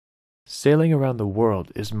Sailing around the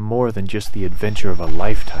world is more than just the adventure of a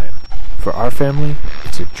lifetime. For our family,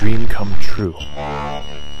 it's a dream come true.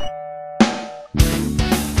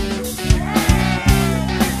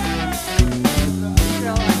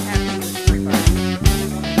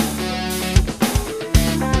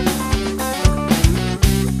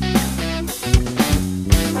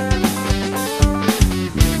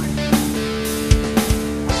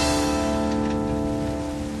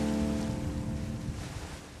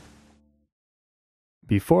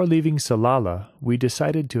 Before leaving Salalah, we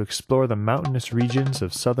decided to explore the mountainous regions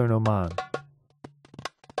of southern Oman.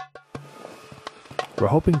 We're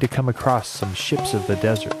hoping to come across some ships of the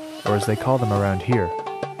desert, or as they call them around here,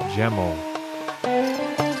 Jamal.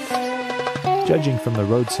 Judging from the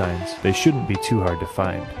road signs, they shouldn't be too hard to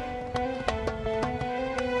find.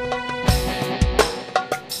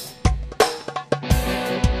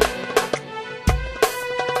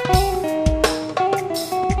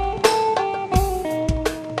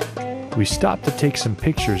 We stopped to take some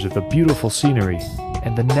pictures of the beautiful scenery,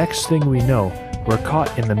 and the next thing we know, we're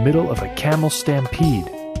caught in the middle of a camel stampede.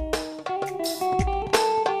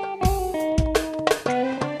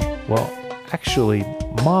 Well, actually,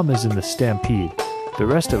 Mom is in the stampede. The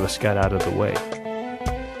rest of us got out of the way.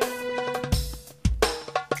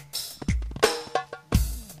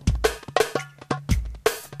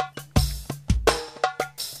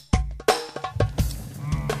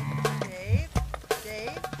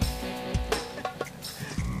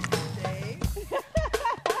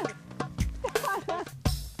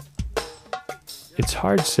 It's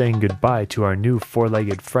hard saying goodbye to our new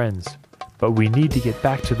four-legged friends, but we need to get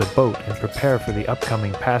back to the boat and prepare for the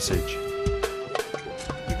upcoming passage.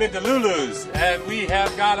 We've been to Lulu's, and we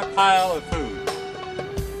have got a pile of food.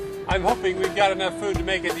 I'm hoping we've got enough food to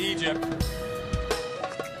make it to Egypt.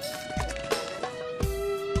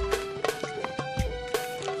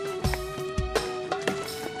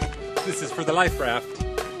 This is for the life raft.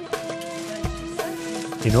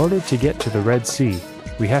 In order to get to the Red Sea,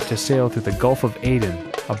 we have to sail through the Gulf of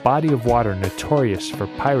Aden, a body of water notorious for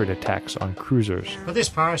pirate attacks on cruisers. But this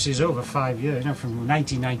piracy is over 5 years, from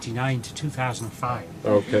 1999 to 2005.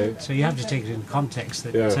 Okay. So you have to take it in context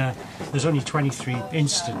that there's only 23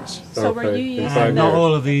 incidents. So were you using And not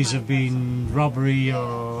all of these have been robbery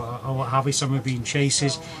or what have you. Some have been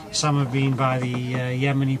chases. Some have been by the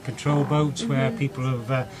Yemeni patrol boats where people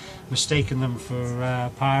have mistaken them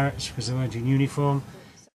for pirates because they weren't in uniform.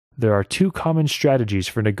 There are two common strategies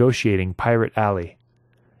for negotiating Pirate Alley.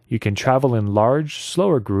 You can travel in large,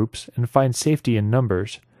 slower groups and find safety in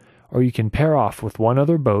numbers, or you can pair off with one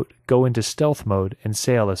other boat, go into stealth mode, and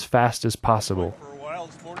sail as fast as possible.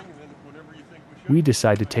 We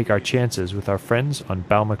decide to take our chances with our friends on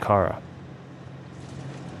Balmakara.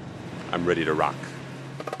 I'm ready to rock.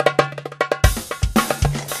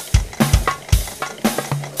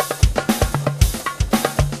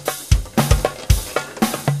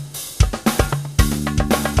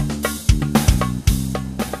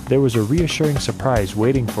 There was a reassuring surprise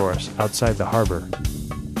waiting for us outside the harbor.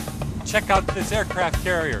 Check out this aircraft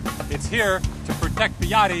carrier. It's here to protect the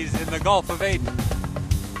yachties in the Gulf of Aden.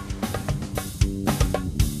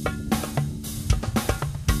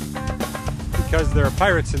 Because there are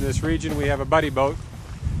pirates in this region, we have a buddy boat,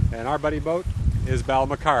 and our buddy boat is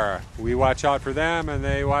Balmakara. We watch out for them, and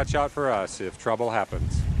they watch out for us if trouble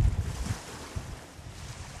happens.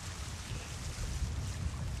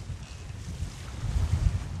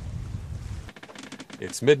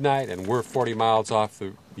 It's midnight and we're 40 miles off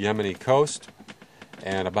the Yemeni coast,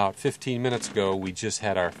 and about 15 minutes ago we just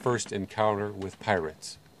had our first encounter with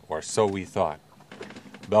pirates, or so we thought.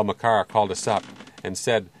 Balmakara called us up and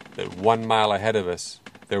said that 1 mile ahead of us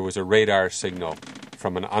there was a radar signal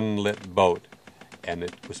from an unlit boat, and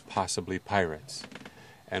it was possibly pirates.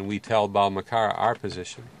 And we tell Balmakara our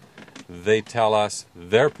position, they tell us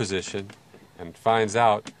their position, and finds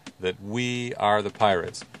out that we are the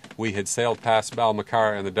pirates. We had sailed past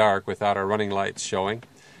Balmakara in the dark without our running lights showing,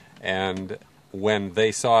 and when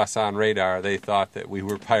they saw us on radar, they thought that we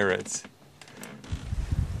were pirates.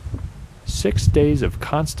 6 days of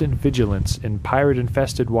constant vigilance in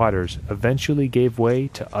pirate-infested waters eventually gave way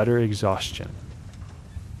to utter exhaustion.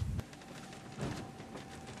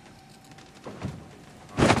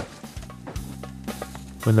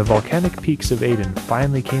 When the volcanic peaks of Aden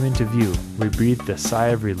finally came into view, we breathed a sigh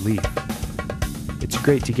of relief. It's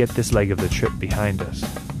great to get this leg of the trip behind us.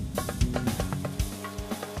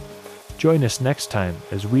 Join us next time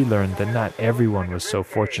as we learn that not everyone was so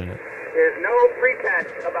fortunate. There's no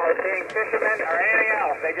pretense about being fishermen or anything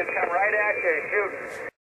else. They just come right at you and shoot.